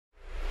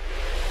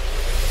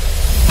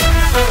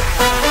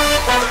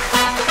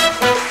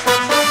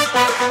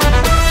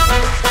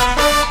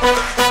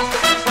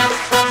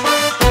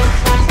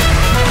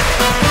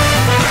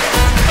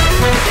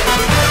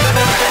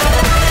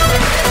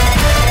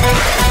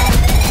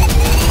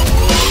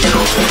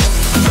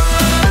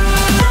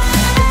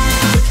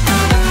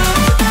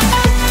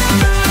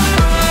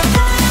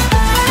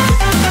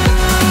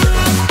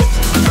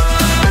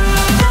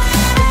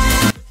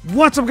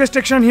What's up guys,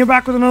 TechShan here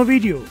back with another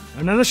video.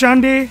 Another Shan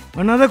day,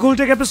 another cool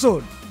tech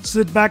episode.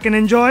 Sit back and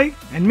enjoy,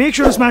 and make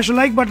sure to smash the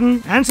like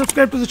button and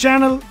subscribe to the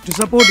channel to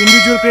support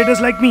individual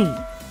creators like me.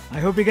 I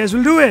hope you guys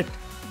will do it.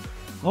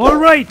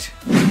 Alright,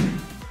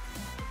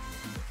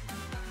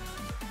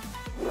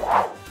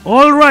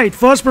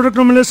 first product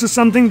on my list is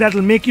something that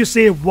will make you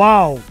say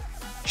wow.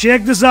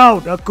 Check this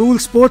out, a cool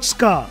sports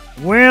car.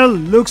 Well,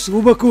 looks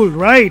uber cool,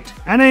 right?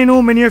 And I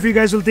know many of you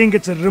guys will think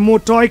it's a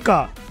remote toy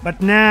car,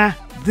 but nah.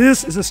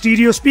 This is a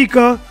stereo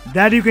speaker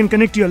that you can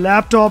connect to your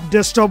laptop,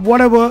 desktop,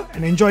 whatever,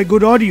 and enjoy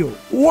good audio.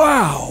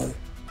 Wow!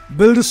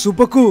 Build is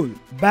super cool.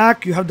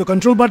 Back you have the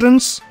control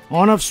buttons,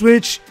 on-off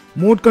switch,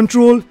 mode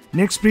control,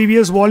 next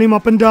previous volume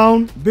up and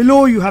down.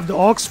 Below you have the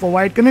aux for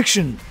wired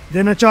connection.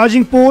 Then a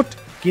charging port,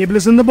 cable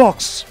is in the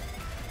box.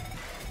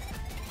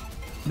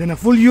 Then a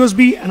full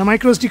USB and a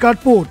micro SD card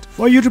port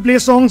for you to play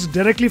songs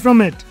directly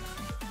from it.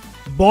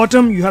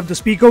 Bottom you have the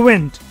speaker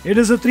vent. It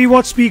is a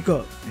 3-watt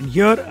speaker, and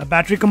here a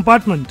battery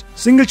compartment.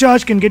 Single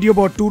charge can get you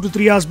about 2 to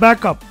 3 hours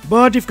backup,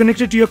 but if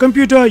connected to your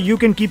computer you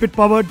can keep it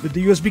powered with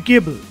the USB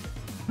cable.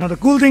 Now the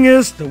cool thing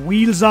is the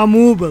wheels are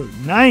movable.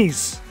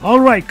 Nice.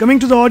 Alright, coming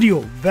to the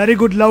audio. Very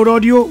good loud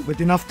audio with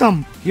enough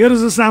thump. Here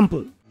is a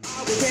sample.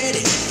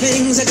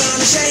 Things are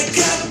gonna shake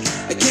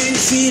up. I can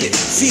feel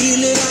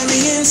it on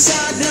the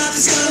inside.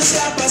 Nothing's gonna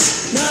stop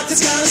us.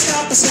 Nothing's gonna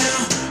stop us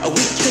now.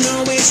 We can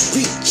always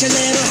reach a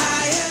little higher.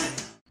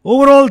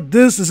 Overall,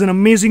 this is an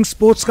amazing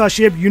sports car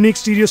shaped unique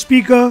stereo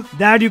speaker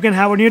that you can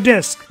have on your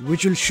desk,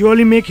 which will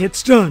surely make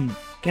heads turn.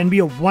 Can be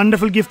a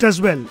wonderful gift as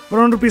well. For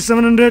around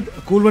 ₹700,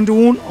 a cool one to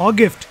own or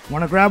gift.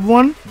 Wanna grab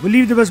one? We'll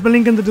leave the best buy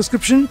link in the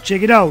description,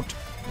 check it out.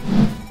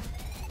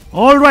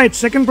 Alright,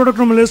 second product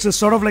on my list is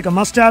sort of like a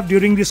must-have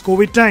during these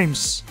COVID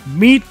times.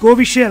 Meet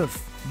COVID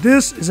Shelf.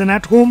 This is an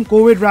at-home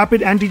COVID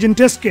rapid antigen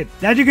test kit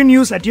that you can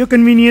use at your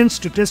convenience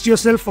to test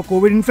yourself for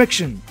COVID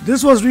infection.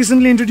 This was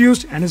recently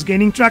introduced and is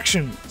gaining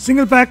traction.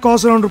 Single pack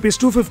costs around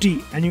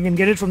 ₹250 and you can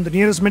get it from the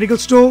nearest medical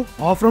store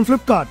or from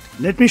Flipkart.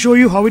 Let me show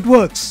you how it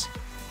works.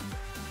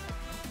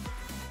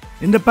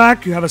 In the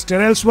pack you have a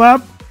sterile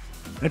swab,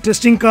 a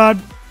testing card,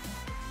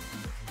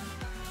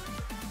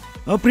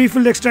 a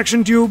pre-filled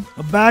extraction tube,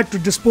 a bag to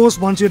dispose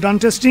once you're done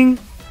testing,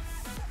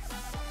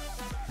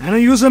 and a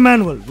user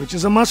manual which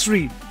is a must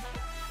read.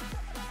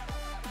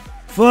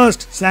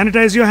 First,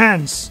 sanitize your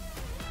hands.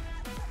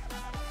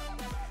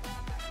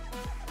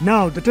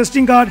 Now, the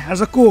testing card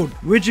has a code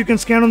which you can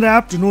scan on the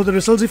app to know the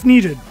results if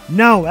needed.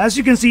 Now, as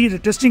you can see, the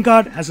testing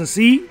card has a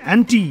C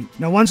and T.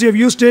 Now, once you have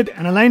used it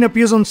and a line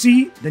appears on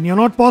C, then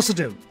you're not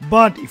positive.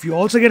 But if you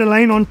also get a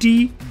line on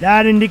T,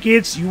 that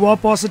indicates you are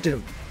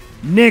positive.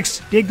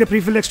 Next, take the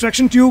pre-filled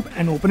extraction tube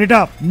and open it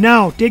up.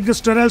 Now, take the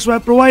sterile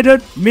swab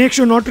provided. Make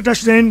sure not to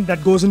touch the end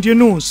that goes into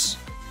your nose.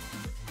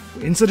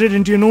 Insert it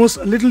into your nose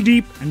a little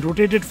deep and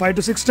rotate it 5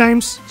 to 6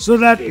 times so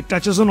that it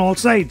touches on all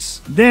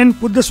sides. Then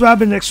put the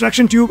swab in the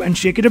extraction tube and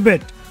shake it a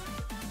bit.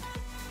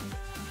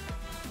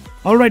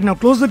 Alright, now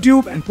close the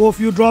tube and pour a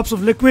few drops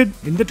of liquid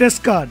in the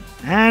test card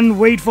and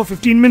wait for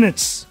 15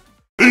 minutes.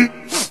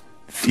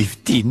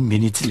 15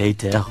 minutes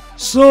later.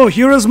 So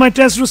here is my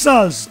test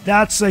results.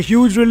 That's a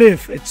huge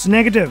relief. It's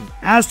negative.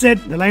 As said,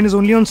 the line is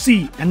only on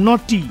C and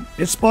not T.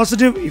 It's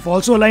positive if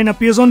also a line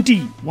appears on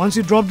T. Once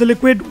you drop the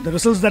liquid, the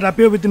results that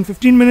appear within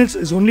 15 minutes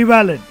is only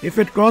valid. If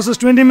it crosses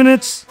 20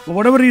 minutes, for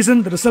whatever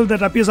reason, the result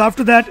that appears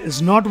after that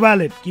is not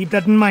valid. Keep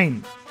that in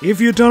mind. If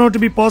you turn out to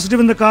be positive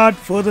in the card,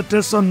 further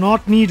tests are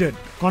not needed.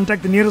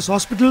 Contact the nearest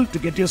hospital to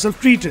get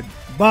yourself treated.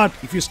 But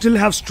if you still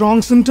have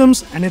strong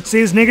symptoms and it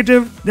says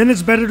negative, then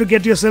it's better to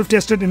get yourself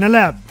tested in a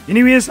lab.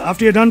 Anyways,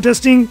 after you're done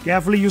testing,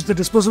 carefully use the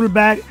disposable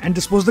bag and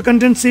dispose the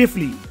contents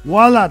safely.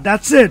 Voila,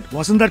 that's it.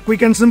 Wasn't that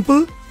quick and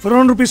simple? For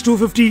around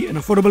 ₹250, an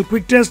affordable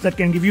quick test that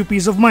can give you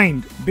peace of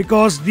mind.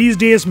 Because these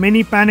days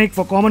many panic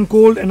for common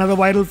cold and other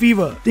viral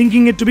fever,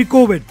 thinking it to be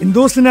COVID. In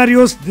those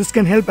scenarios, this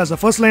can help as a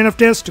first line of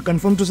test to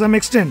confirm to some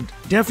extent.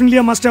 Definitely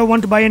a must-have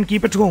one to buy and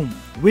keep at home.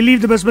 We'll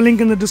leave the best buy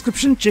link in the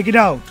description, check it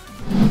out.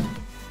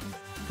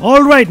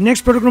 Alright,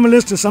 next product on my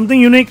list is something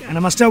unique and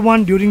a must-have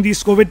one during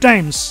these COVID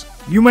times.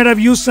 You might have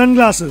used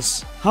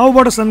sunglasses. How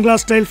about a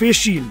sunglass style face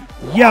shield?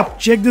 Yup,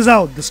 check this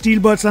out, the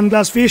Steelbird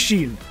sunglass face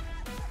shield.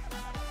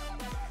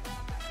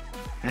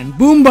 And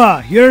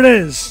boomba, here it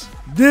is.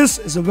 This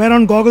is a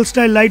wear-on goggle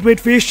style lightweight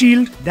face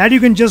shield that you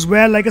can just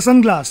wear like a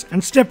sunglass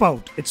and step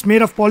out. It's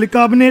made of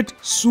polycarbonate,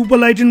 super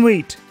light in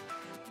weight.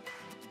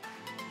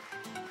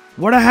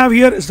 What I have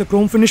here is the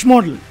chrome finish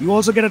model. You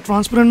also get a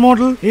transparent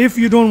model if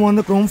you don't want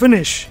the chrome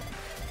finish.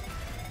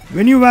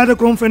 When you wear the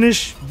chrome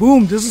finish,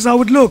 boom, this is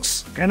how it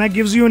looks. Kinda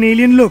gives you an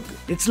alien look.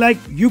 It's like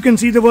you can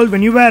see the world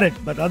when you wear it,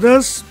 but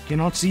others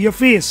cannot see your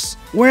face.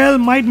 Well,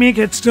 might make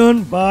heads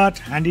turn, but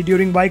handy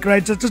during bike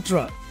rides,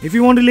 etc. If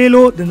you want to lay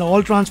low, then the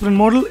all-transparent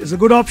model is a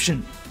good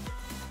option.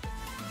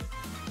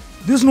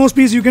 This nose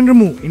piece you can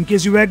remove in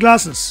case you wear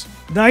glasses.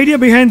 The idea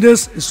behind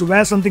this is to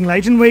wear something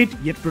light in weight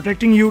yet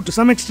protecting you to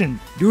some extent.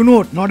 Do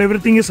note, not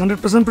everything is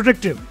 100%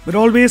 protective, but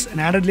always an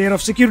added layer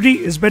of security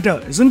is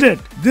better, isn't it?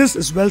 This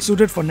is well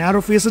suited for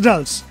narrow-faced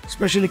adults,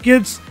 especially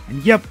kids,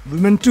 and yep,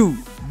 women too.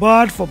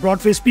 but for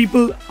broad-faced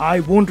people, I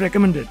won't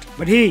recommend it.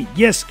 But hey,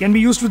 yes, can be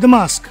used with the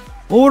mask.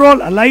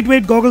 Overall, a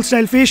lightweight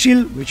goggle-style face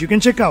shield which you can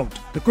check out.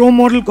 The chrome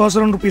model costs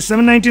around Rs.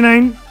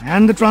 799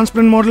 and the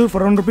transparent model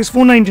for around Rs.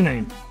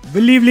 499.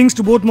 We'll leave links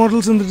to both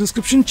models in the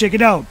description, check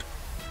it out.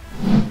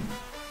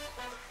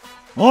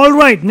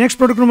 Alright, next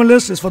product on my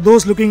list is for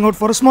those looking out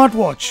for a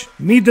smartwatch.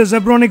 Meet the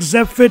Zebronics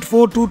ZebFit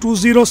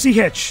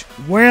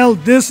 4220CH. Well,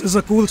 this is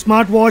a cool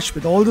smartwatch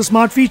with all the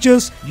smart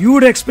features you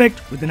would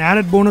expect, with an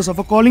added bonus of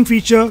a calling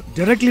feature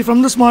directly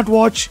from the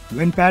smartwatch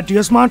when paired to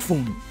your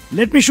smartphone.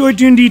 Let me show it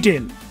to you in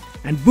detail.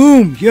 And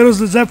boom, here is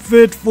the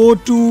ZebFit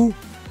 42.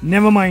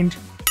 Never mind.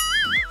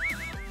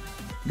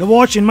 The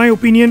watch, in my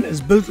opinion, is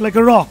built like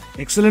a rock.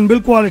 Excellent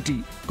build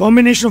quality.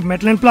 Combination of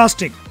metal and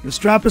plastic. The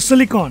strap is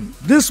silicone.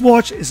 This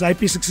watch is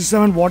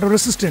IP67 water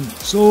resistant,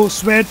 so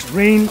sweat,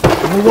 rain,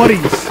 no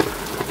worries.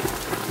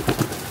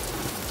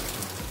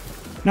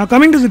 Now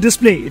coming to the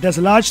display, it has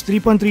a large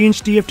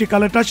 3.3-inch TFT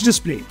color touch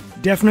display.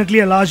 Definitely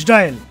a large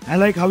dial. I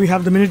like how we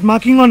have the minute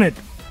marking on it.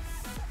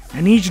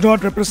 And each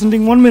dot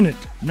representing 1 minute.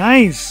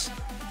 Nice!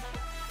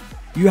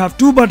 You have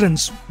two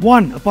buttons,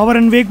 one a power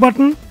and wake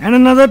button and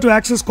another to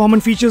access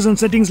common features and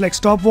settings like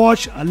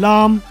stopwatch,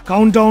 alarm,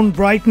 countdown,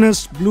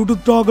 brightness,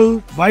 Bluetooth toggle,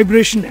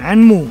 vibration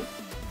and more.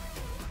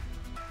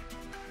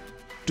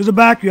 To the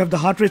back you have the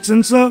heart rate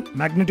sensor,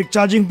 magnetic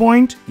charging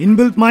point,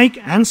 inbuilt mic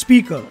and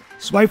speaker.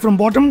 Swipe from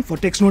bottom for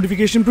text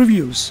notification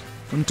previews,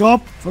 from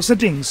top for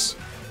settings.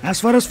 As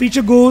far as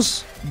feature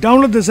goes,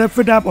 download the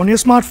ZebFit app on your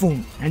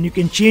smartphone and you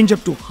can change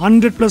up to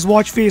 100 plus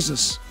watch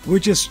faces,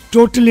 which is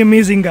totally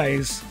amazing,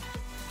 guys.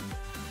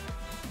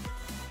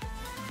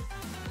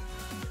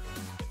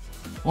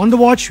 On the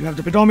watch, you have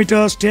the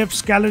pedometer, steps,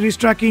 calories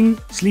tracking,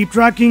 sleep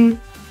tracking,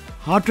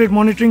 heart rate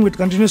monitoring with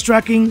continuous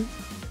tracking,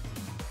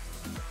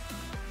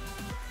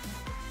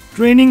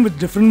 training with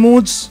different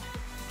modes,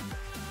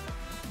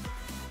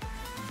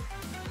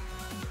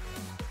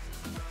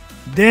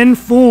 then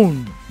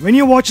phone. When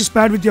your watch is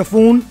paired with your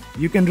phone,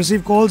 you can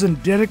receive calls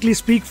and directly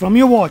speak from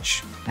your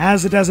watch,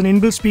 as it has an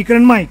inbuilt speaker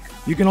and mic.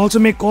 You can also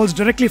make calls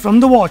directly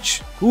from the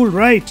watch. Cool,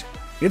 right?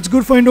 It's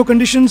good for indoor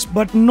conditions,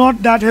 but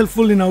not that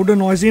helpful in outdoor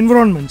noisy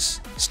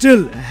environments.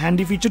 Still, a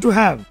handy feature to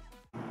have.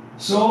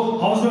 So,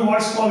 how's my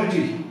voice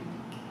quality?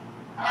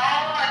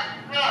 Oh,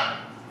 it's good.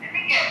 Let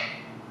me guess.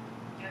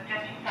 You're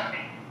testing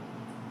something.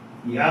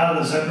 Yeah,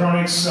 the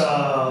Zebronics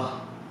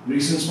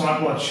recent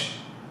smartwatch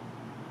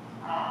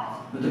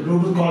Oh. with the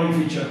Bluetooth calling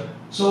feature.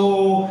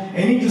 So,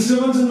 any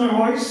disturbance in my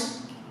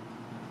voice?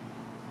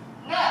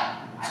 No, I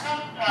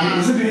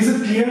don't. Is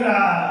it clear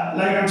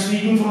like I'm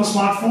speaking from a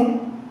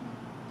smartphone?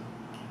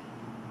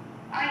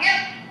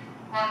 Yes.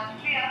 Well,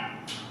 it's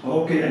clear.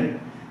 Okay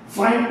then.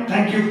 Fine,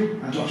 thank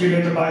you. I'll talk to you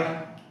later.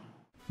 Bye.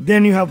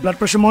 Then you have blood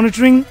pressure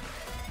monitoring,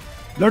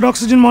 blood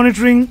oxygen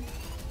monitoring,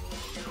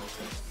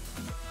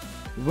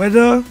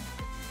 weather,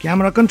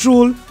 camera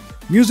control,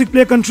 music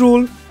player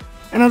control,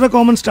 and other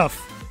common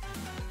stuff.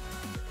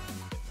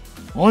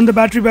 On the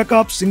battery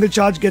backup, single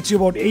charge gets you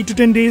about 8 to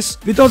 10 days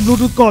without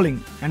Bluetooth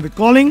calling, and with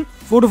calling,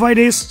 4 to 5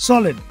 days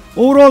solid.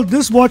 Overall,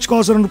 this watch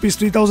costs around Rs.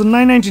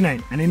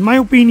 3,999, and in my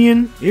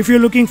opinion, if you're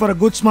looking for a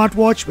good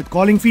smartwatch with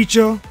calling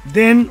feature,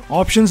 then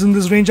options in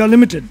this range are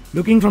limited.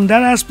 Looking from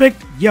that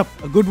aspect, yep,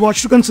 a good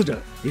watch to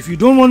consider. If you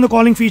don't want the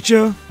calling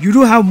feature, you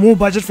do have more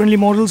budget-friendly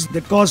models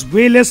that cost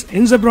way less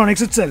in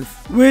Zebronics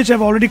itself, which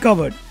I've already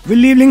covered. We'll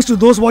leave links to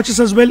those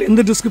watches as well in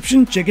the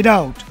description, check it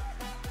out.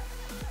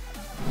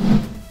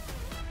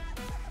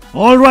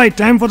 Alright,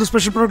 time for the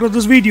special product of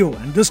this video,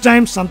 and this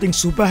time something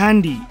super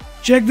handy.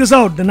 Check this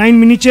out, the 9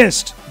 mini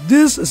chest.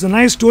 This is a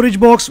nice storage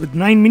box with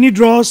 9 mini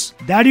drawers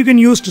that you can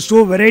use to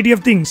store a variety of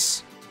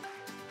things.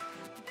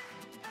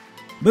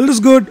 Build is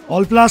good,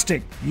 all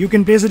plastic. You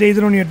can place it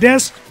either on your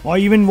desk or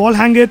even wall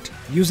hang it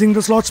using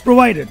the slots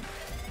provided.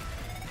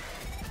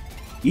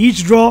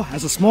 Each drawer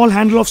has a small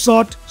handle of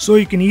sort, so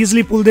you can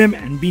easily pull them,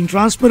 and being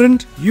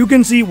transparent, you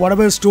can see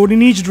whatever is stored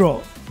in each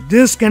drawer.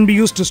 This can be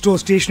used to store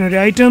stationery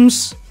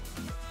items,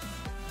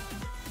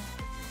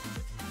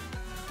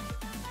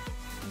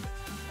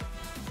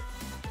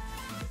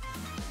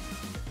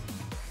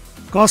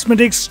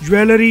 cosmetics,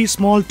 jewelry,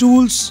 small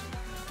tools,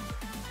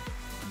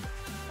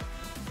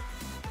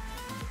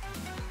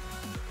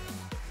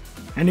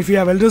 and if you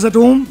have elders at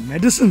home,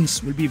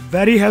 medicines will be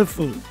very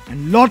helpful,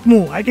 and lot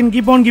more. I can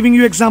keep on giving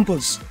you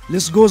examples.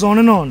 List goes on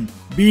and on.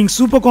 Being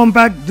super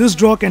compact, this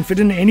drawer can fit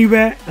in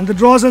anywhere, and the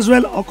drawers as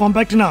well are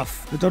compact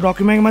enough without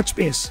occupying much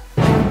space.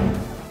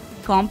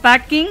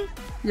 Compact King,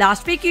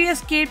 last week you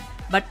escaped,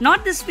 but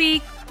not this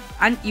week,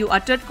 and you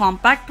uttered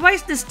compact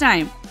twice this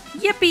time.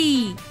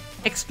 Yippee!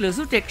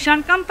 Exclusive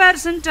Tekshan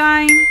comparison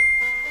time.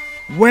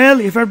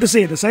 Well, if I have to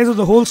say, the size of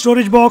the whole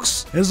storage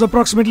box is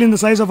approximately in the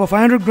size of a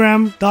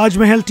 500-gram Taj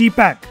Mahal tea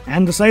pack,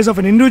 and the size of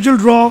an individual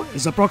drawer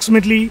is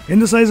approximately in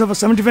the size of a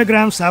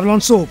 75-gram Savlon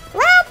soap.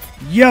 What?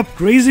 Yup,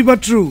 crazy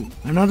but true.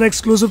 Another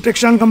exclusive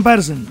Tekshan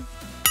comparison.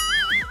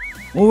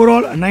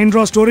 Overall, a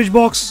 9-drawer storage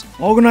box,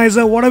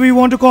 organizer, whatever you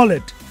want to call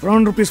it, for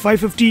around Rs.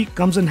 550,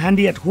 comes in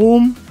handy at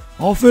home,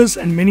 office,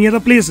 and many other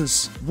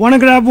places. Wanna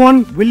grab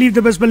one? We'll leave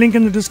the Best Buy link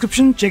in the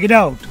description. Check it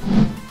out.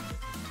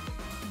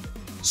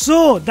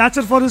 So that's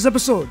it for this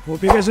episode.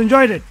 Hope you guys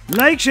enjoyed it.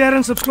 Like, share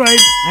and subscribe,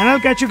 and I'll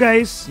catch you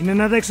guys in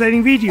another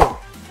exciting video.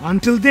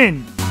 Until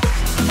then,